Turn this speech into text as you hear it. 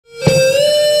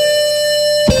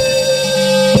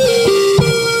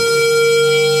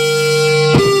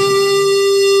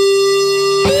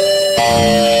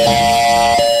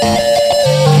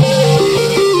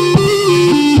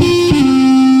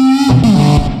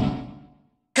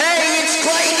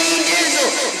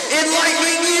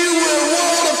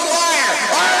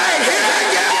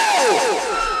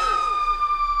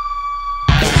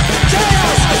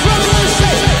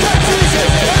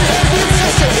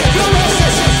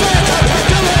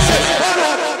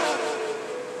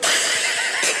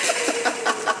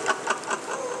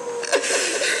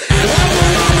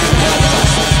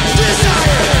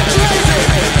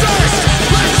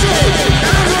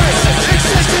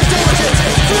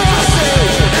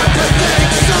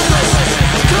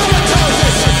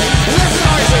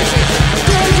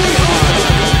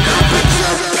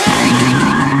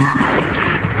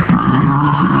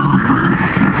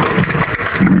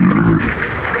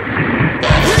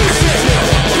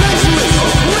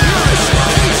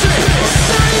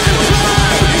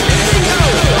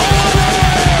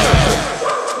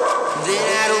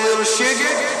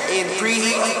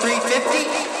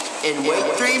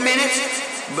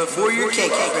before your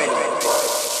cake is ready.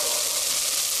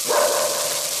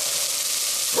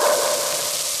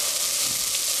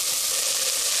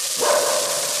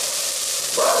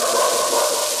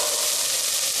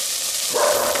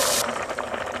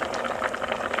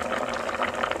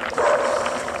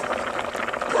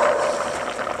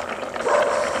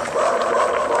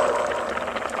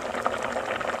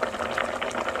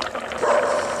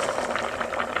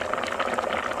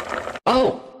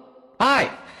 Oh, hi.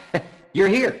 You're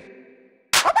here.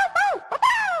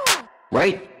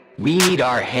 Right. We need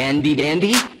our handy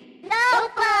dandy.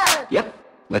 Notebook! Yep.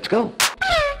 Let's go.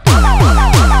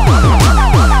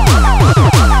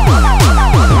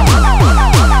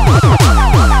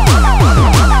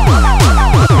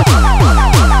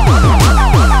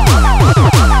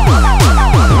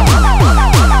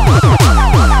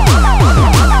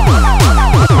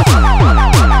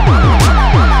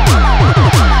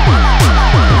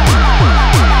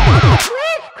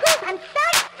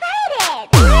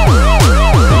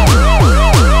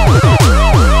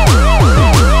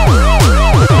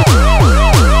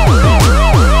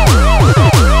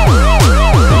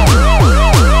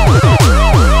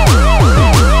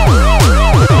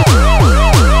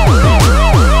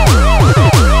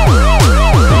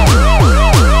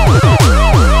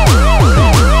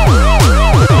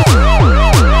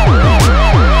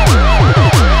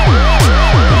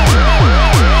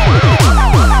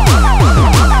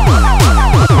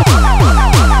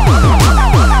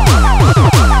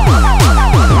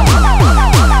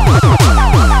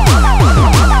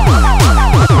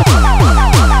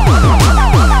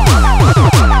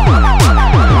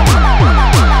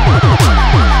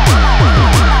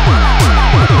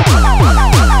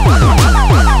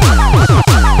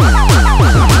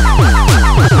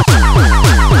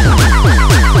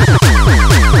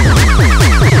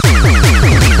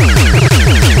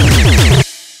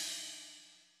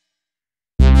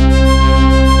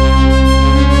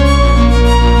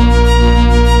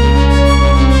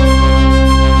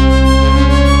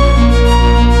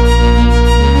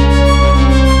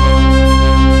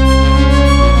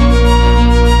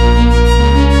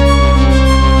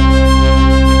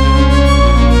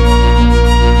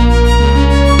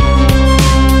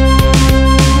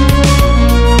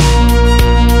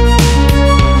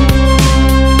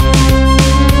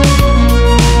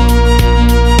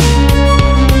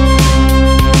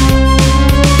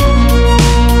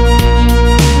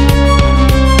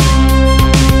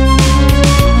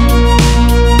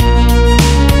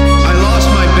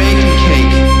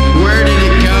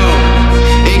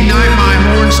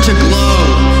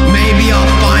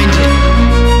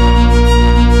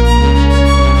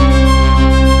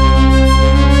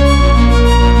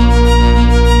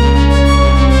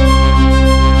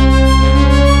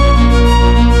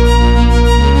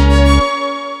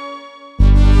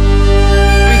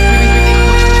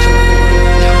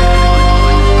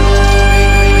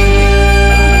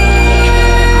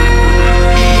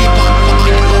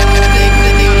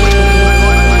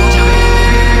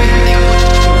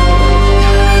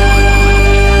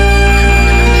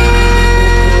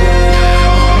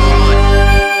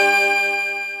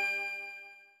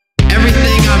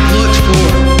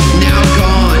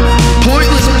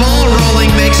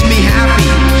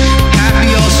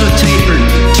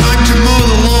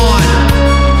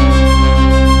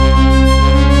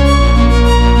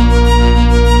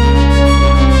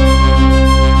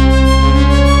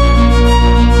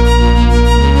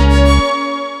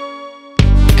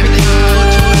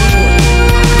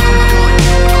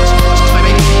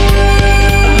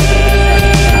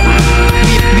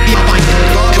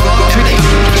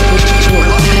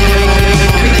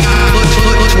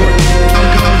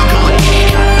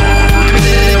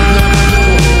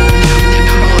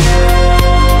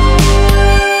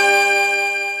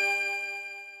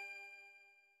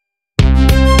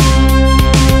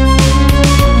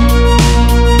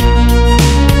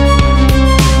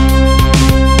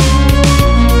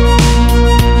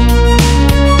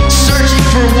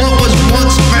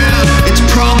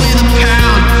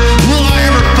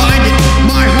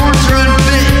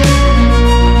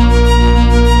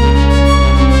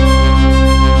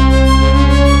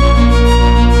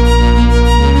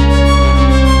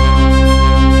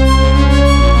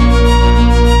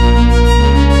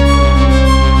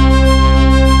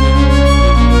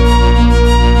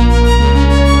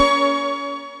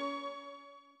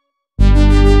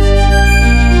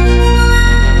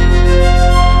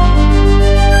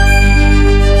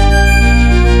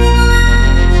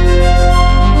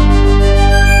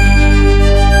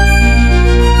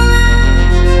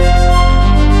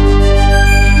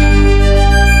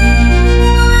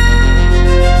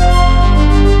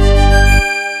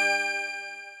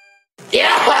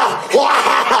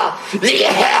 My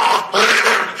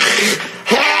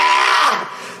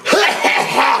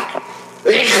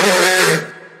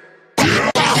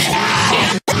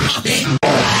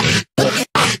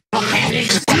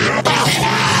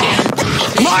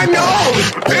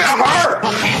nose! It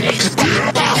hurts!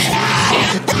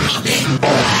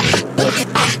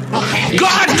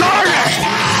 God darn it!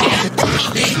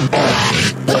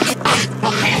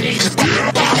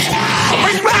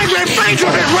 It's making me face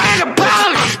with this random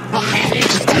pellet!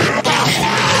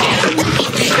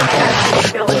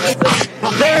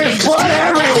 There's blood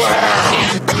everywhere!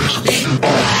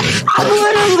 I'm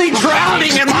literally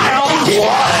drowning in my own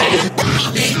blood!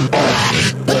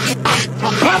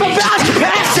 I'm about to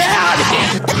pass out!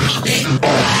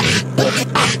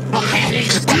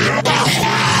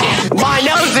 My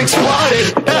nose exploded,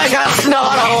 and I got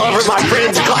snot all over my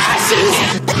friend's glasses.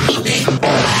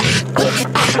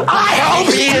 I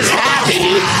hope he is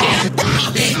happy.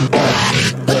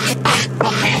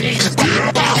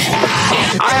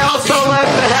 I also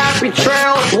left the happy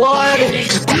trail of blood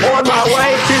on my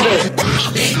way to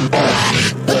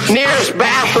the nearest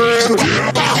bathroom.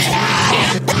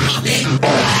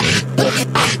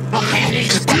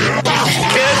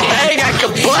 Good thing I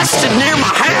combusted near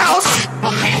my house.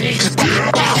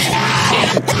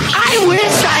 I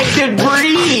wish I could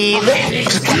breathe.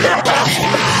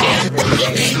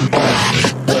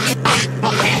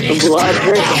 The blood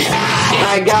dripping.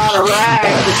 I got a rag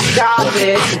to stop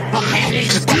it.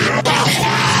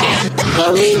 I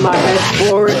lean my head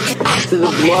forward to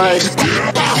the blood.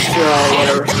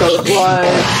 Whatever. So the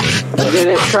blood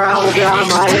didn't travel down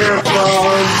my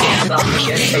earphones.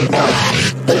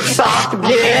 It's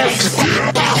esophagus.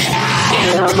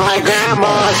 My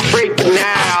grandma's freaking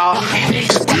out.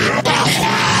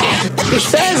 She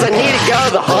says I need to go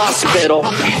to the hospital.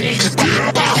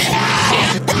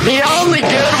 The only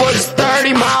good was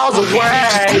 30 miles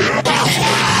away.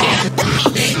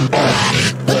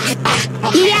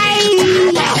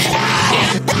 Yay!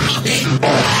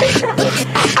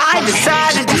 I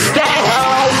decided to stay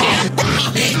home.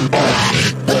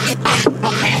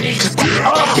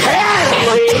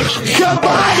 Apparently,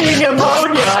 combining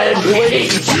ammonia and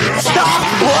bleach stopped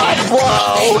blood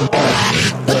flow.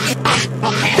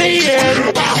 The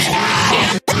end.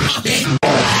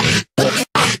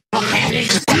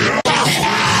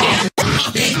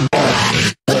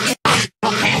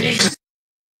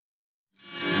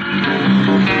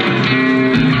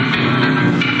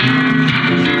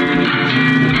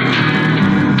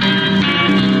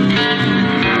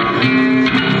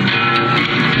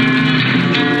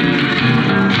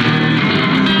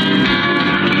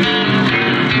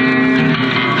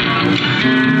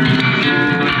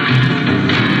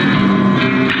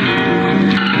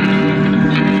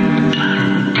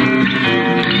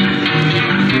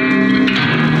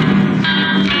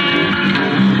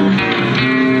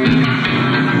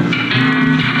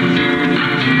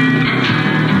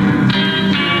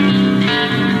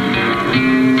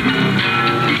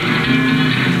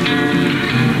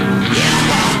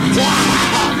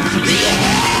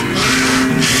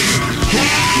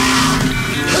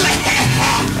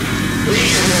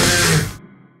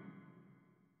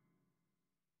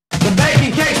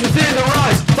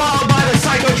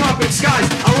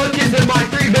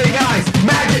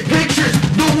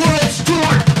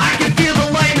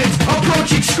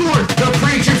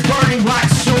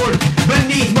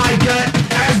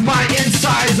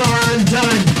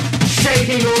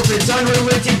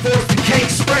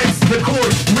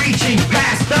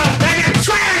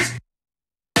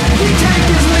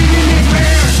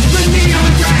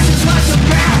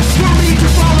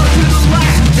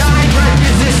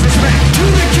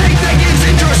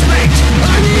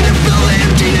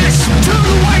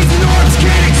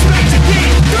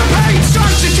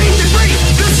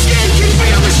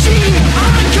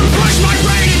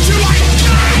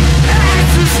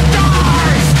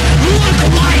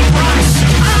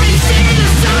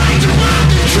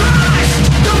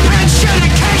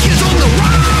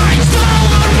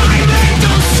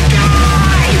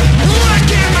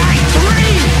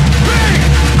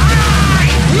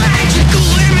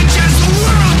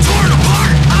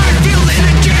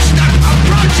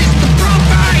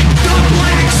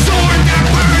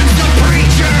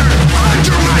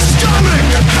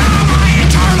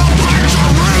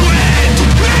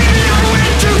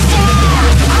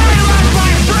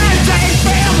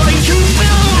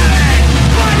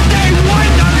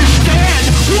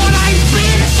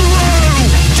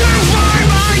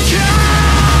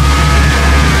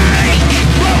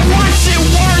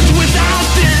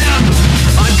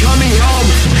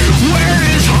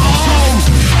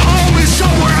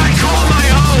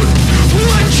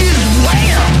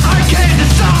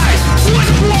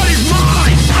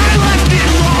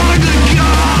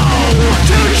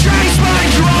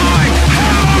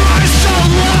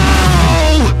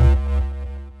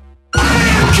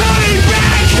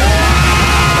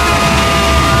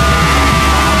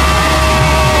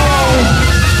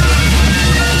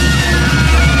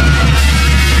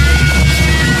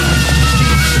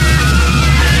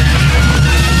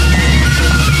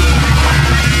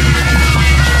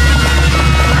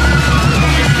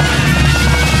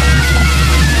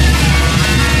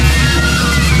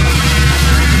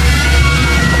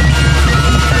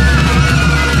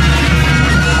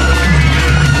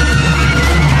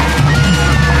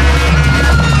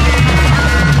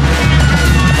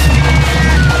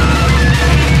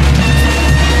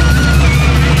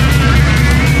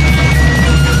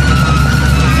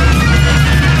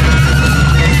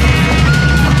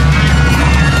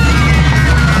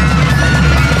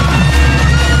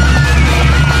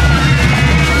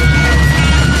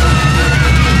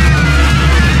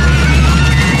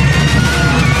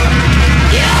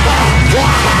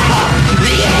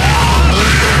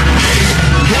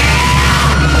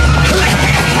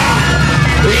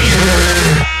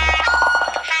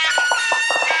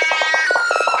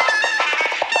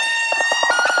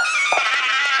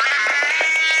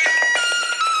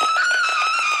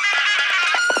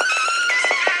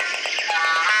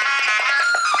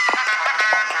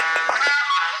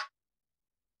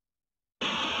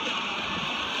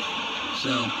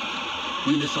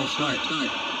 When did this all start?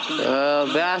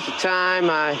 About the time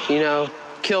I,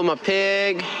 killed my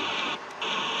pig.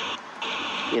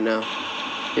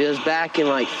 It was back in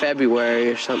like February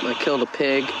or something. I killed a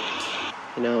pig,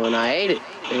 and I ate it.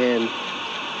 And,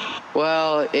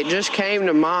 well, it just came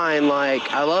to mind,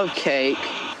 like, I love cake,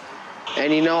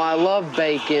 and, I love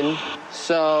bacon,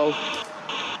 so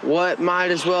what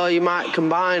you might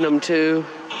combine them to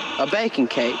a bacon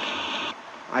cake.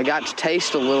 I got to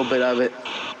taste a little bit of it.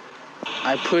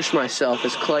 I pushed myself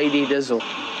as Clay D. Dizzle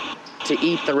to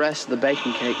eat the rest of the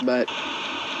bacon cake, but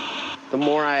the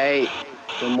more I ate,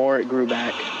 the more it grew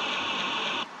back.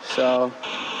 So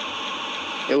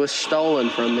it was stolen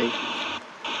from me,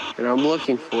 and I'm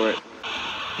looking for it.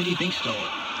 Who do you think stole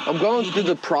it? I'm going through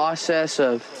the process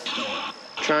of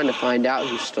trying to find out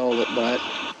who stole it, but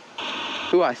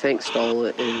who I think stole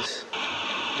it is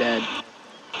dead.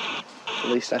 At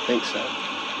least I think so.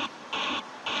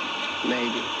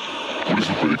 Maybe.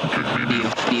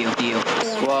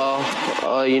 Well,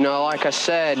 like I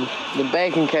said, the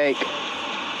bacon cake,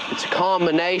 it's a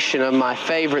combination of my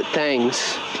favorite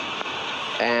things,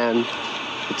 and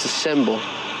it's a symbol.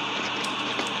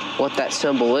 What that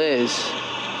symbol is,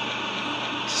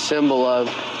 it's a symbol of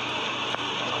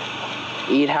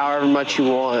eat however much you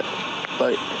want,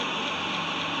 but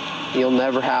you'll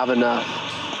never have enough.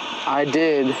 I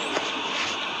did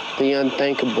the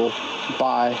unthinkable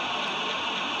by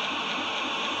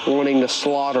wanting to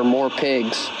slaughter more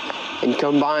pigs and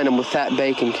combine them with that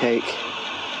bacon cake.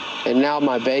 And now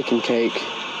my bacon cake,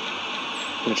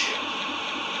 which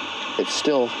it's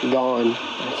still gone,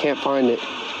 I can't find it,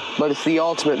 but it's the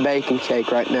ultimate bacon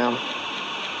cake right now.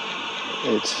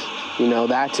 It's,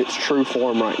 that's its true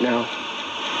form right now.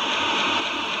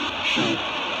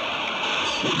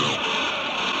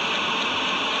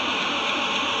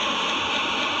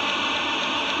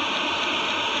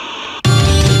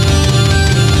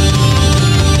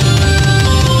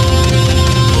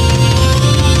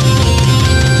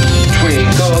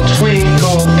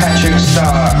 Twinkle, Patrick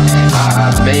Star,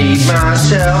 I made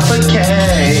myself a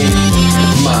cake.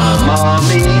 My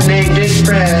mommy named it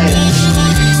Fred.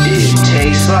 It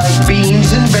tastes like beans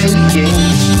and bacon,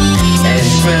 and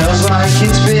smells like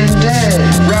it's been dead.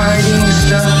 Writing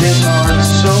stuff is hard,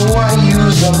 so I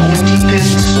use a pointy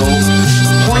pencil.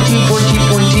 Pointy, pointy,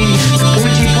 pointy,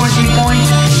 pointy, pointy, point.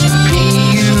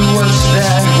 P.U., what's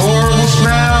that horrible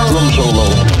smell? Drum solo.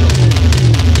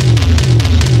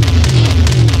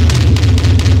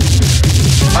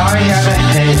 I have a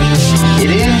head, it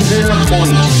ends in a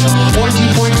point. Pointy,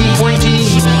 pointy,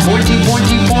 pointy, pointy,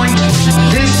 pointy, point.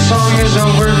 This song is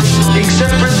over,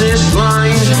 except for this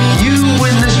line. You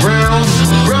win this round,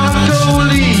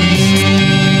 broccoli.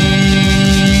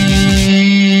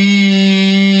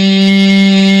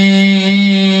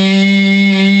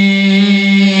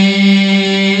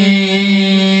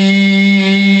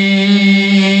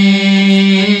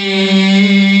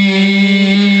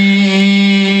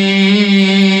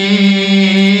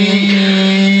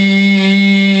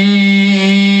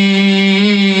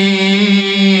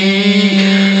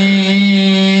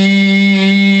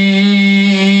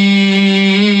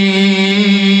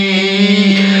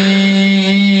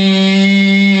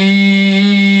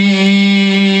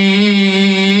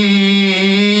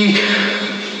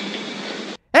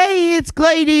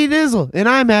 And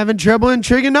I'm having trouble in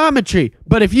trigonometry.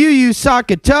 But if you use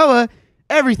Sohcahtoa,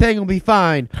 everything will be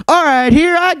fine. All right,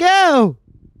 here I go.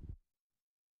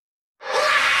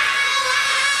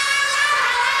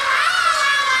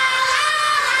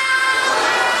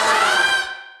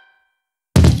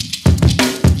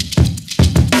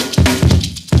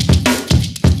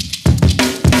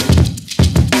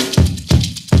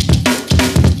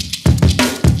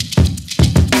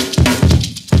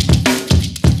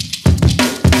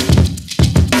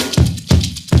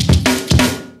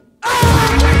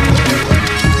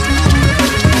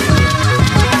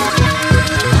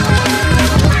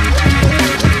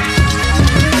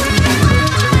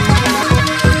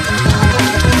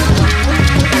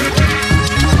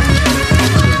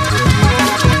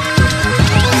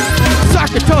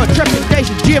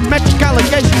 Geometric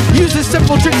allegation. Use this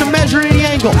simple trick to measure any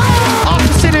angle.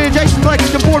 Opposite and adjacent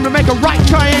legs to form to make a right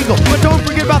triangle. But don't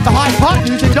forget about the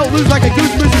hypotenuse and don't lose like a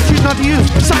goose moose and choose not to use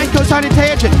sine, cosine, and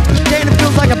tangent. Dan, it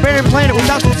feels like a barren planet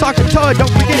without some Sohcahtoa.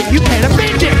 Don't forget it, you can't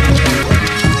amend it.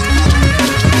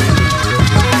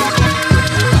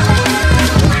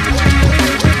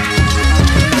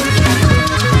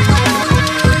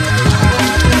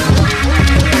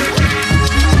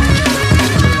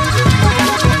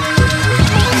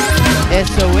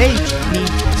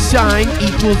 Sine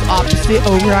equals opposite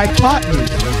over hypotenuse.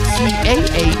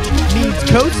 CAH means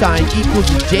cosine equals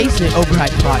adjacent over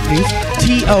hypotenuse.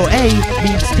 TOA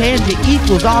means tangent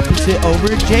equals opposite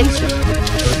over adjacent.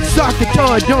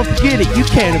 Sohcahtoa, don't forget it, you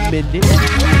can't amend it.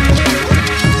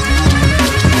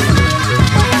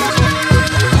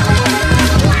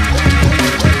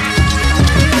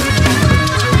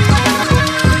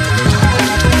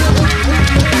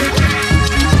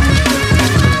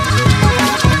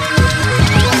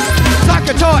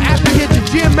 Apprehends a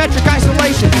geometric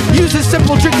isolation. Use this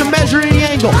simple trick to measure any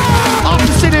angle.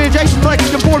 Opposite and adjacent legs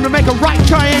conform to make a right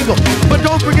triangle. But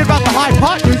don't forget about the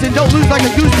hypotenuse and don't lose like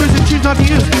a goose goose and choose not to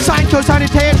use sine, cosine,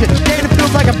 and tangent. Dan, it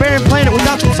feels like a barren planet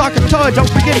without some Sohcahtoa. Don't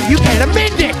forget it, you can't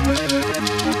amend it.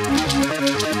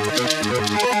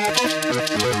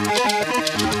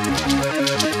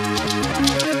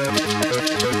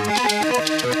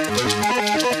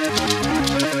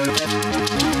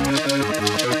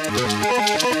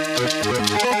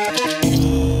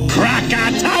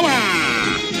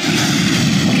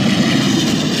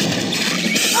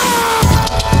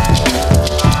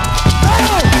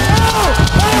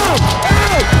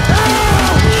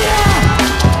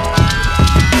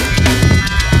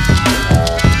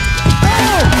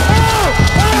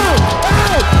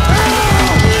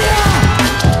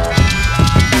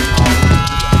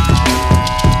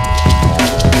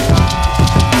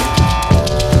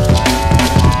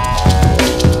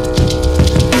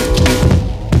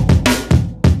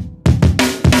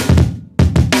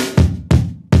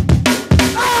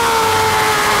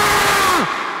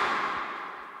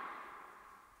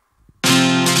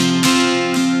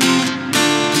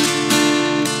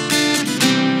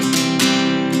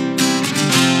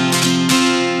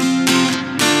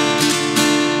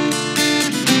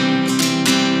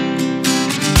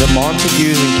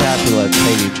 Montagues and Capulets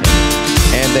hate each other,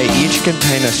 and they each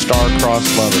contain a star-crossed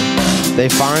lover. They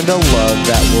find a love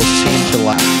that will seem to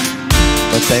last,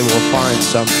 but they will find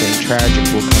something tragic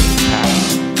will come to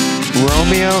pass.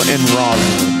 Romeo and Juliet,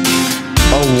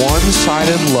 a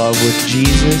one-sided love with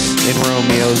Jesus in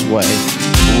Romeo's way.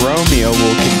 Romeo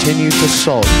will continue to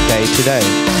sulk day to day.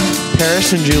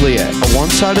 Paris and Juliet, a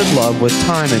one-sided love with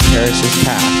time in Paris's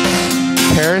path.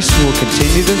 Paris will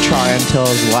continue to try until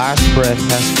his last breath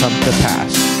has come to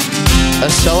pass. A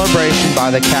celebration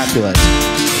by the Capulets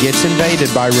gets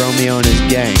invaded by Romeo and his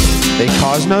gang. They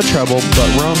cause no trouble, but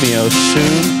Romeo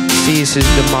soon sees his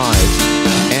demise,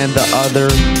 and the other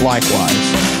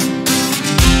likewise.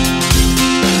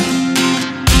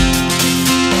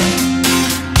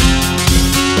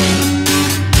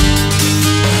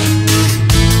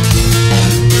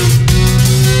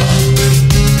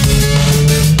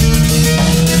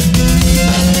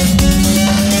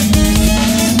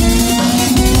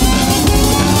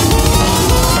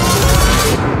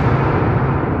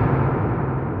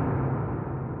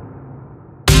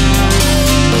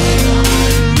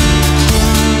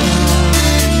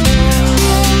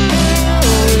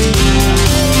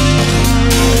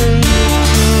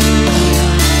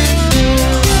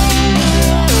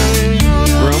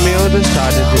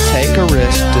 Decided to take a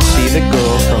risk to see the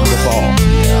girl from the ball.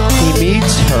 He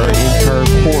meets her in her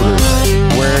quarters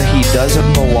where he doesn't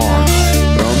belong.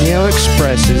 Romeo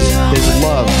expresses his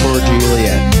love for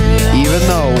Juliet, even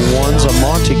though one's a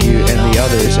Montague and the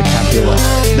other is a Capulet.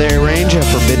 They arrange a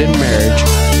forbidden marriage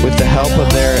with the help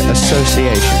of their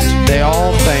associations. They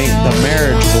all think the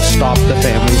marriage will stop the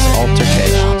family's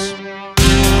altercations.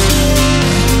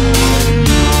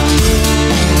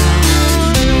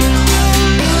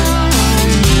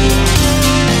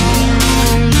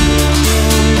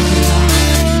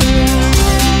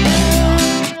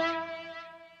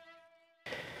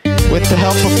 With the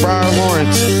help of Friar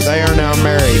Lawrence, they are now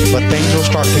married, but things will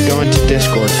start to go into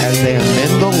discord as they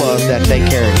amend the love that they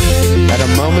carry. At a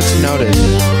moment's notice,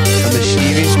 a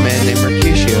mischievous man named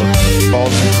Mercutio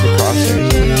falls into the crosshairs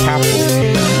of a Capul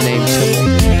named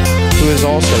Dizzle, who is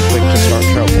also quick to start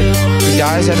trouble. He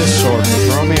dies at his sword,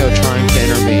 with Romeo trying to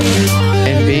intervene,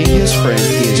 and being his friend,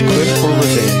 he is quick for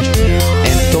revenge,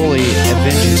 and fully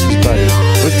avenges his buddy.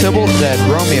 With Dizzle dead,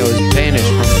 Romeo is banished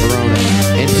from Verona,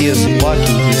 and he is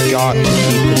lucky he got to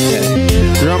keep his head.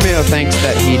 Romeo thinks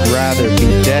that he'd rather be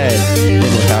dead than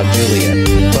without Juliet,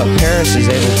 but Paris is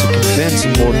able to convince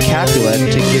Lord Capulet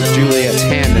to give Juliet's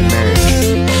hand in marriage.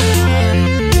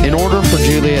 In order for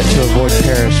Juliet to avoid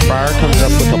Paris, Friar comes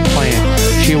up with a plan.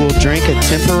 She will drink a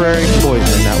temporary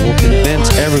poison that will convince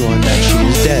everyone that she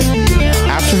is dead.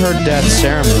 After her death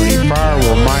ceremony, Friar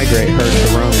will migrate her to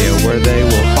Romeo, where they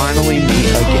will finally meet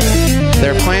again.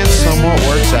 Their plan somewhat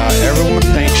works out. Everyone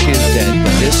thinks she is dead,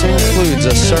 but this includes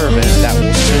a servant that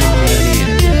will soon be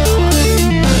in the end.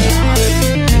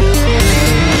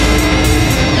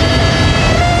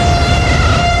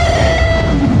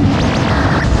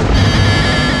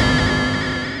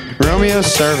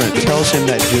 servant tells him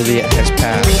that Juliet has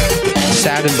passed.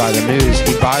 Saddened by the news,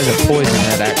 he buys a poison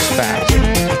that acts fast.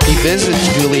 He visits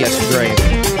Juliet's grave,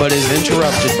 but is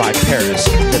interrupted by Paris.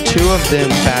 The two of them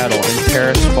battle and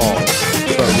Paris falls,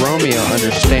 but Romeo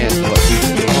understands what he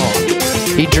did wrong.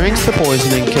 He drinks the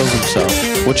poison and kills himself,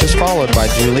 which is followed by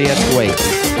Juliet's wake.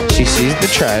 She sees the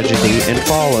tragedy and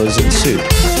follows in suit,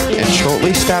 and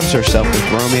shortly stabs herself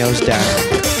with Romeo's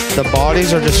dagger. The bodies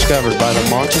are discovered by the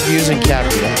Montagues and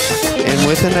Capulets, and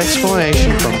with an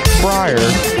explanation from Friar,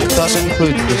 thus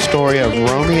includes the story of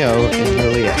Romeo and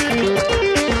Juliet.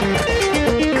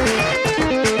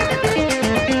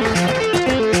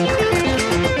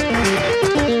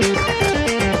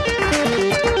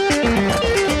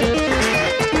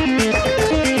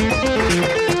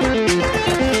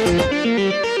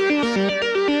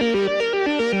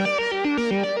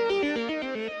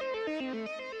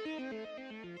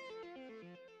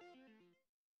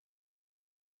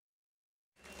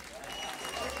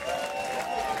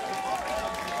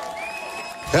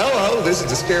 Hello, this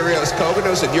is Asterios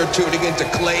Kokkinos, and you're tuning into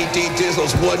Clay D.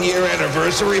 Dizzle's one-year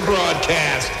anniversary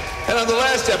broadcast. And on the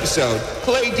last episode,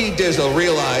 Clay D. Dizzle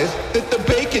realized that the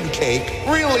bacon cake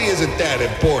really isn't that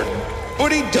important,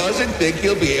 but he doesn't think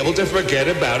he'll be able to forget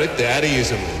about it that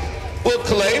easily. Will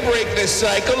Clay break this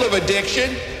cycle of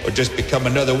addiction, or just become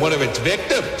another one of its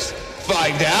victims?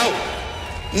 Find out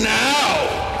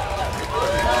now!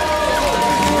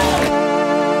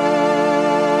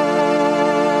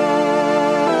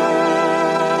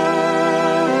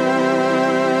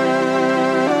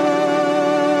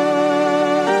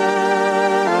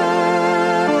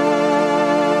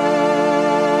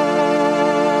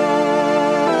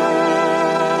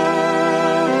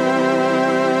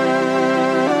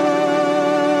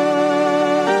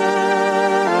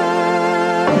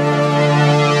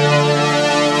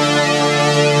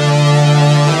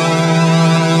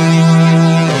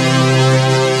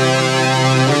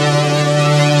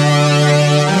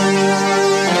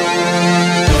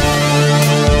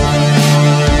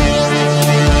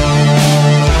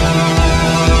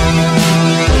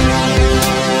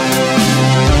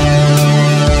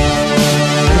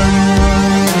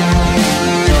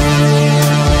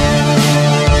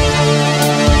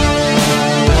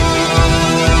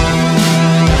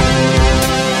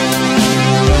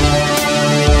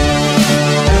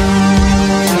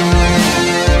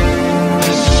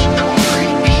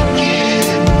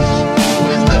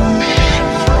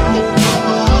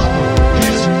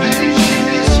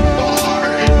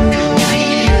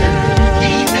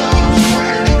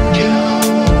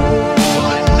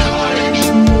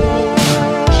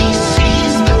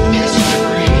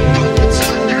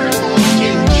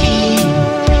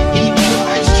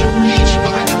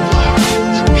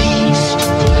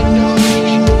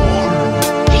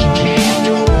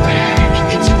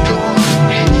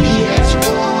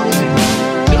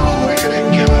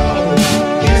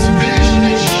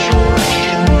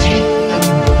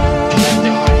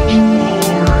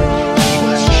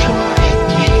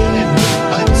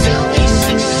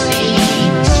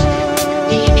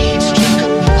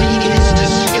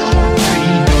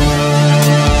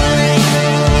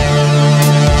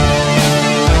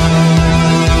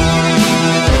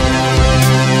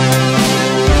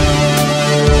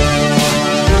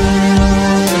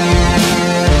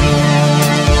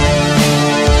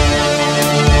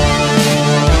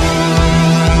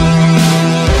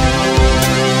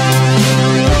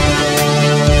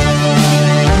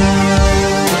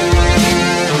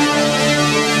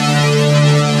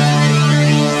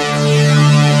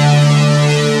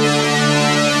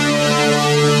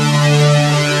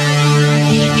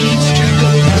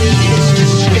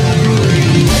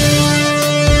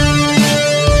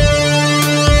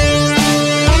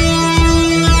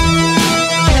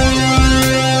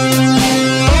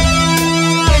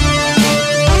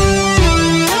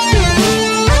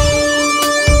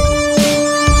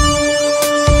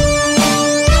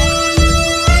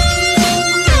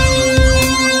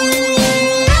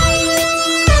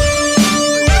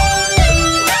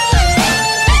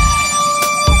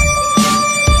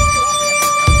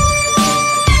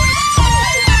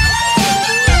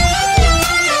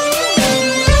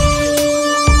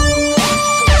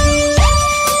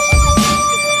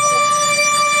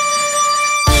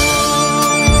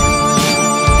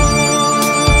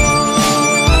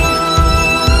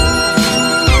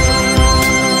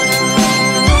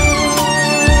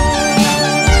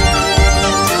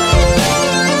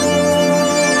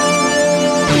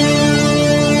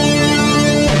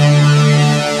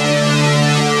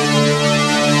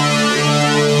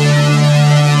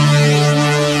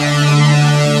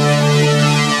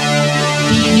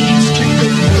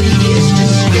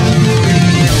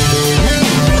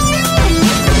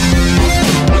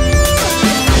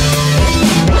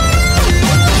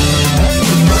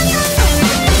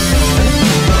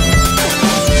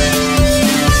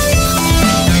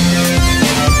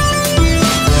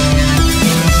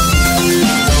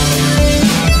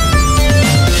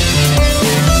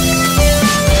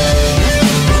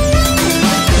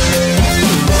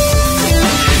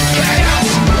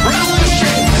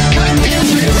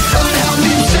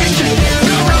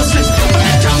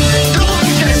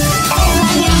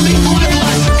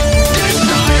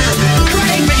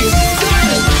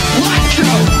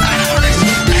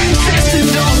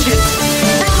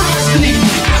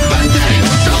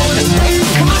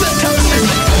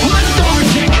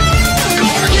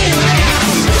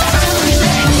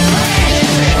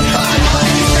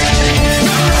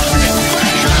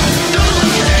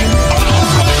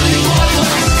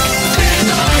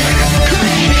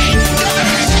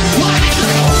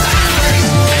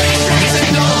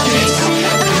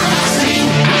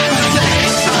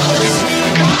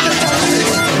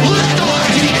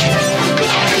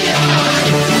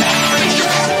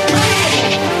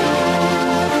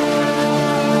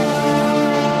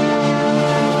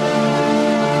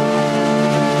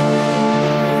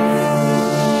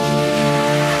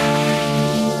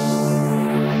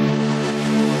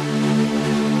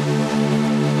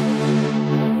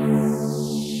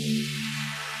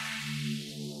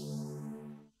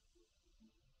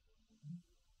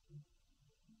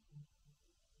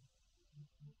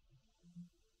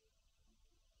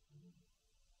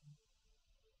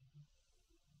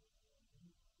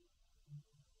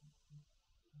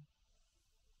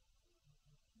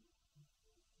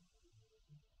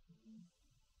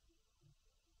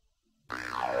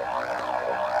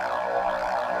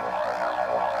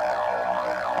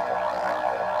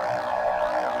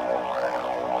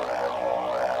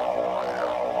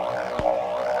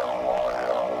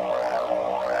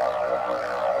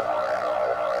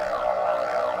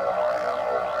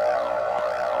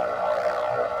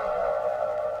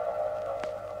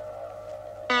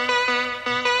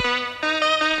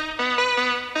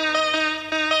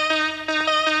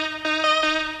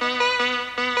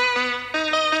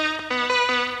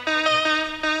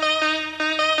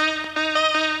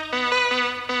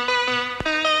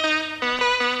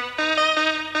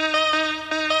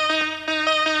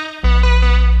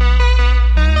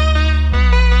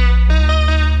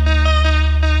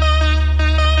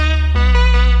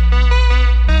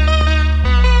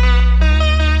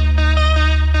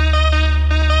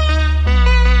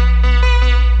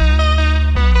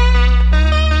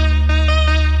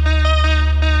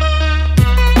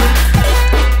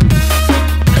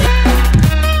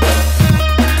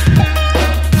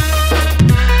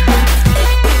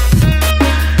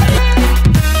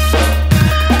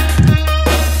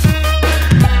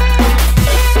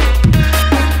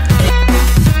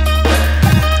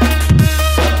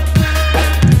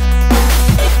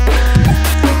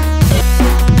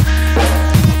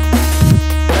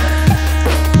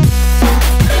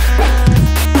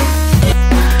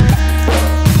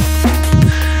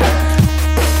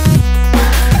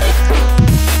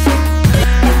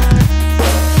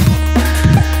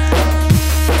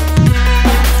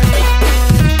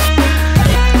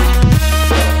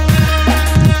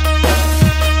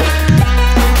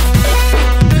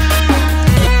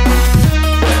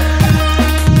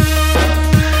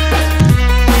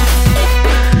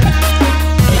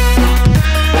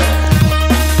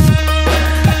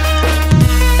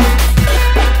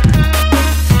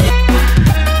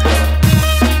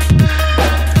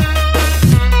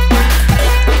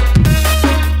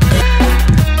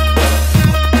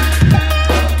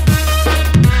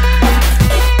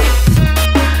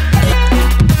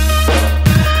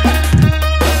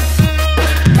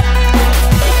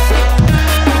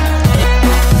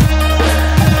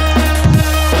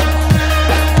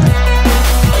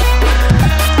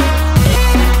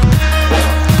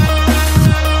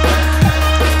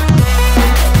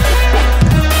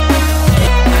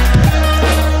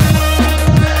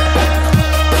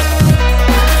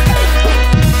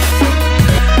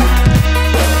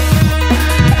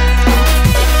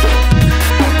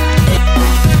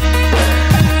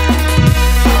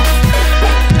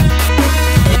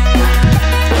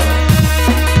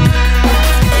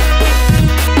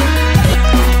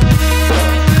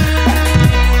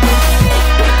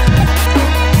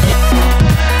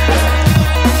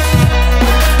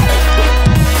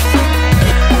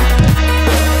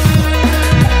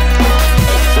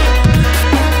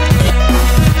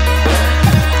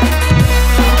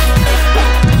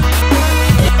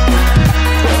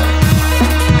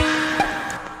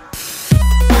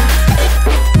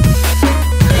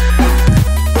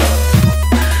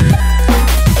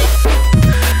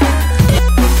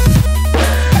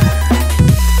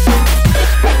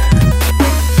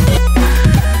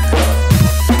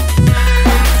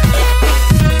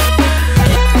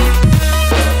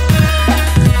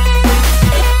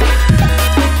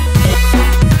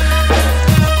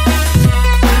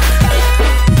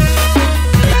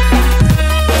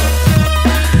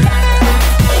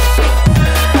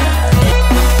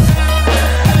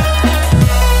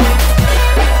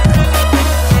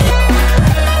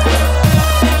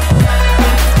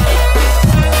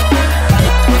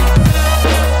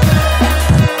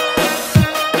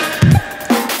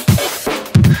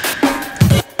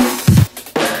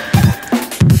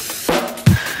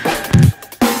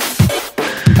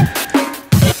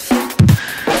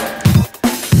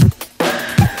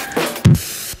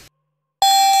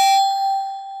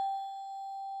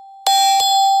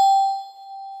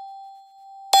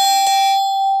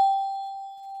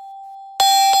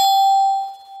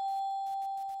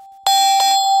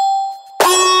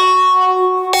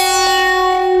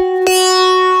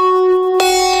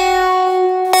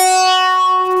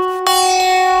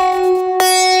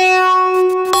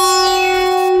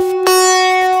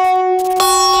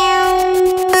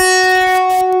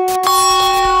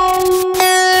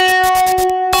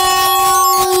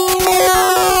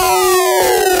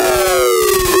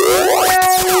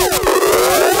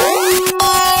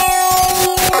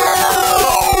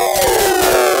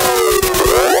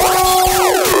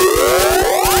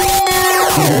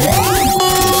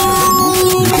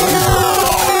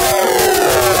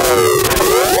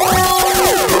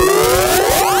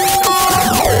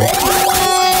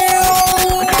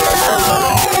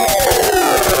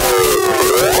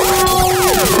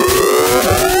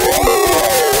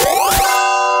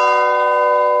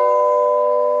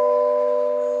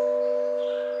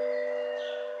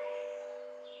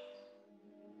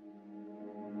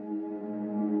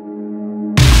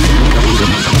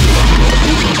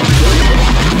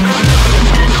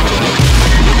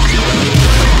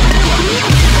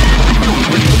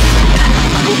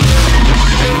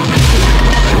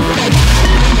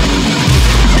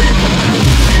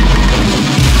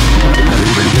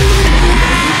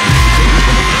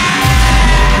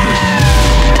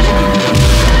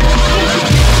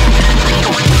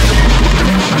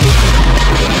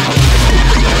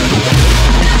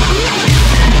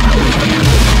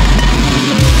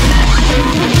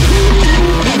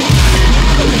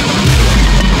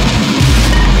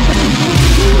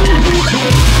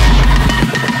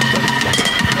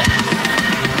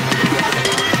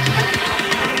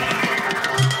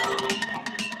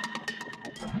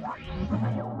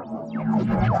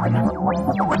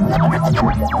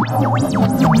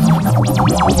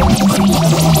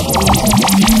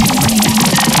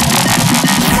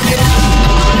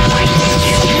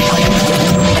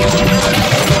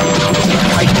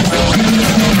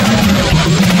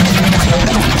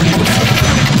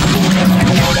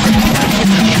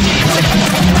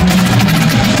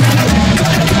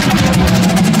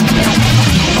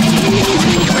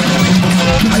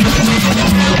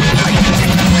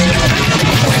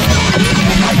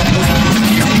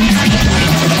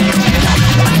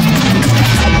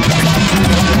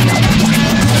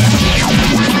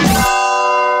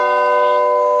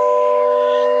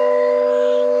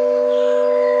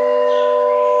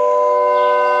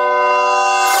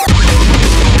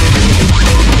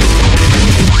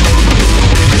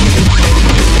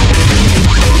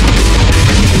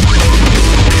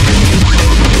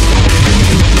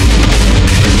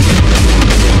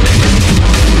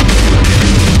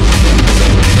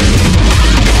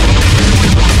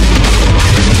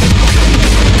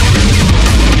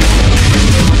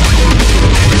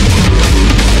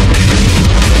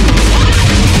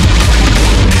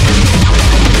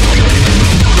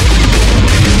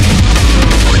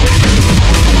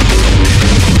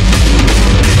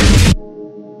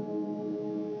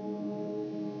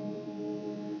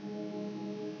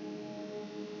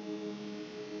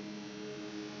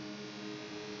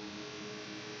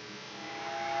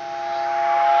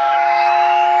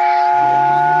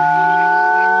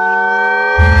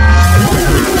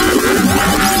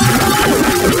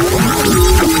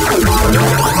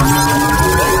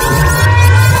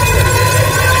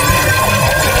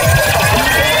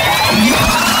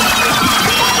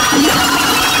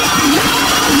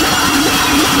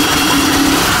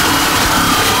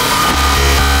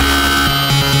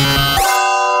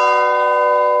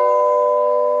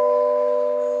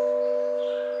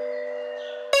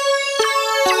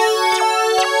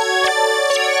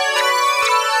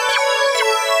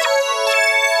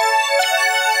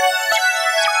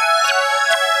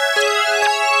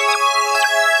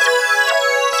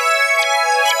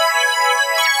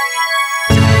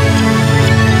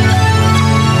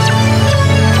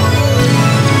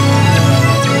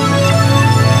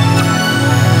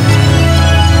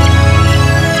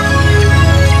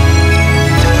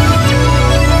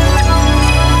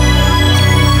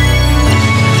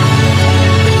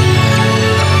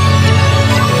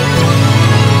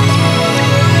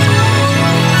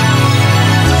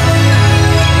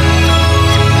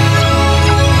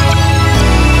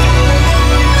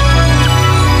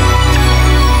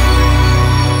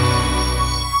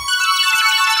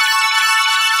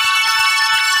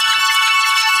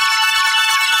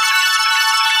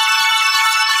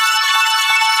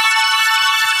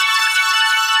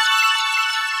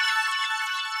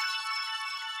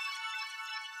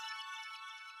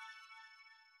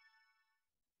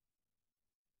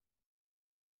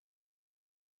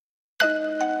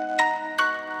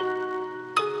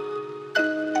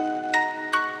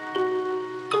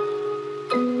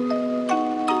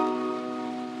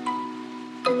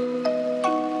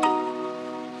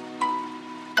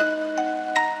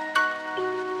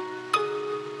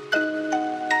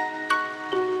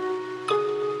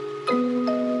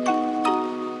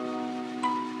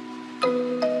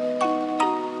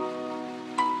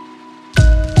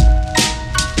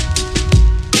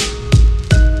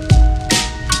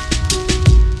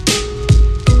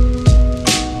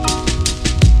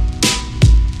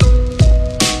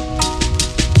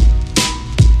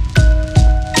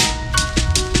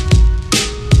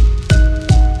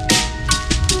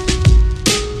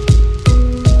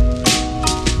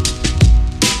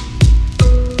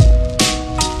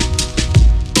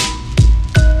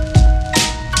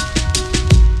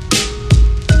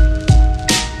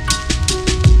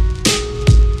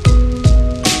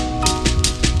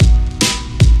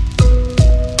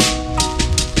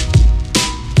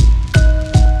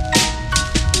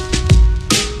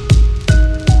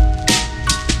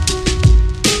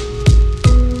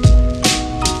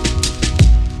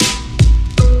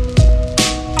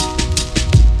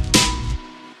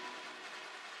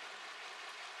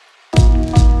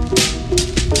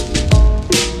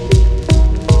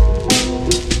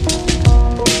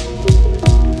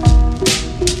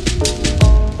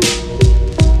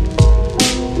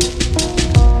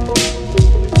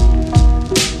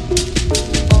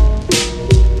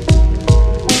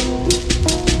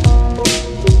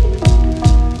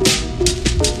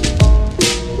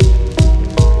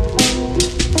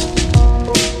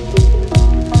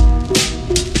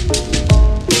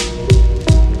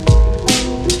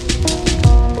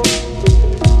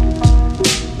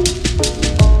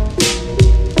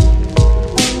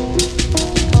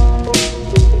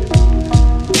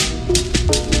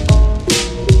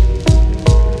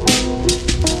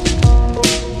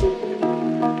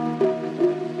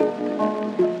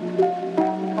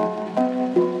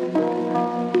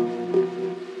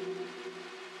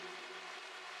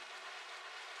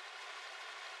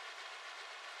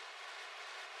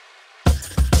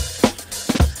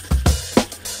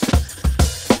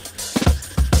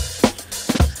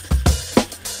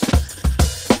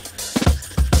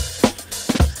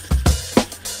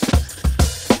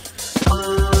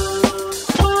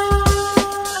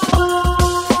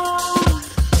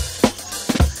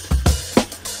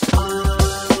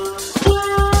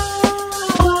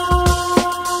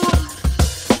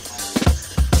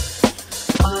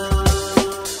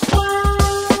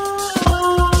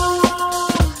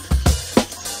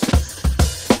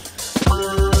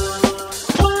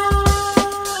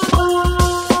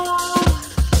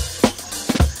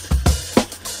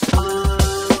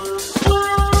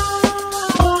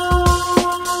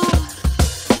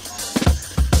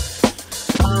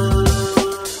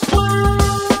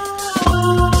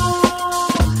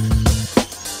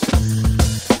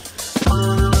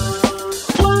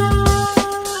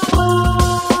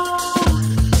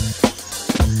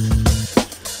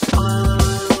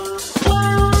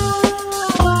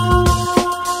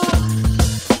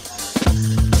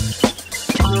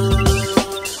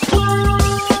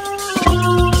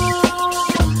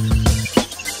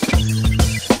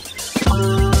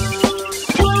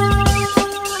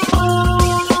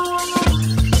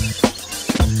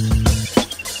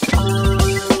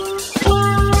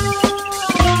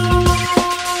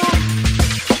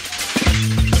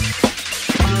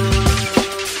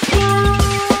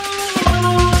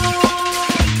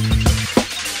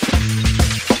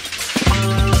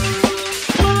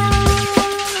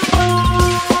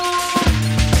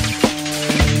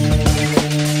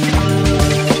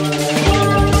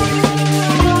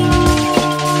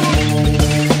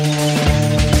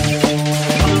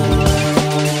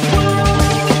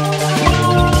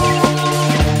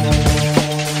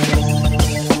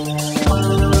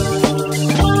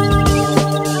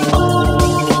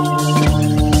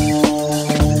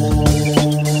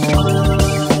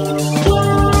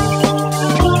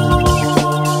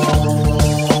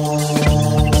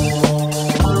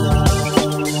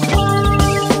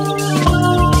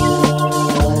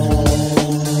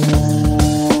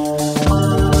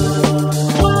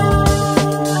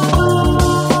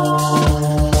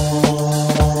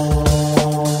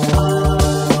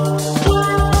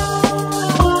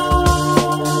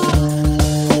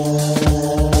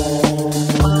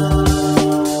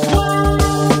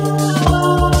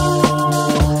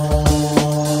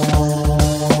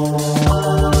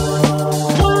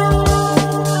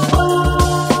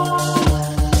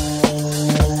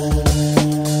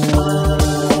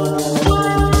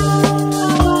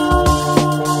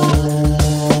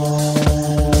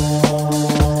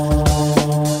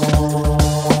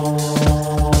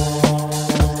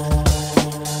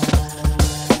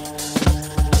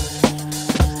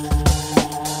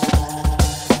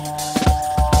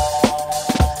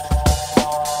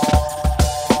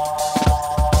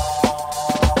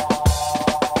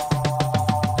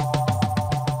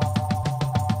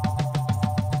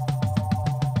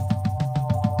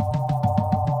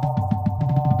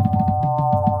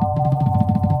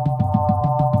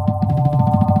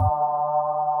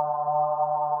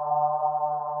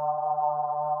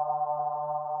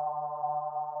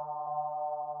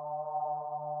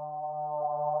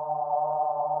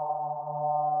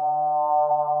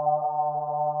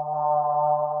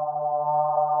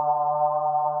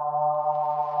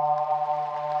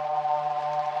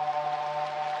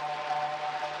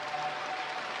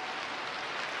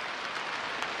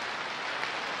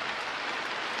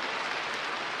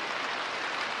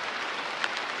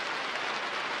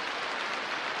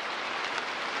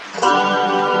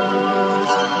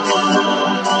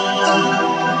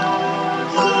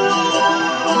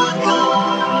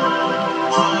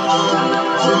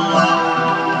 Sohcahtoa.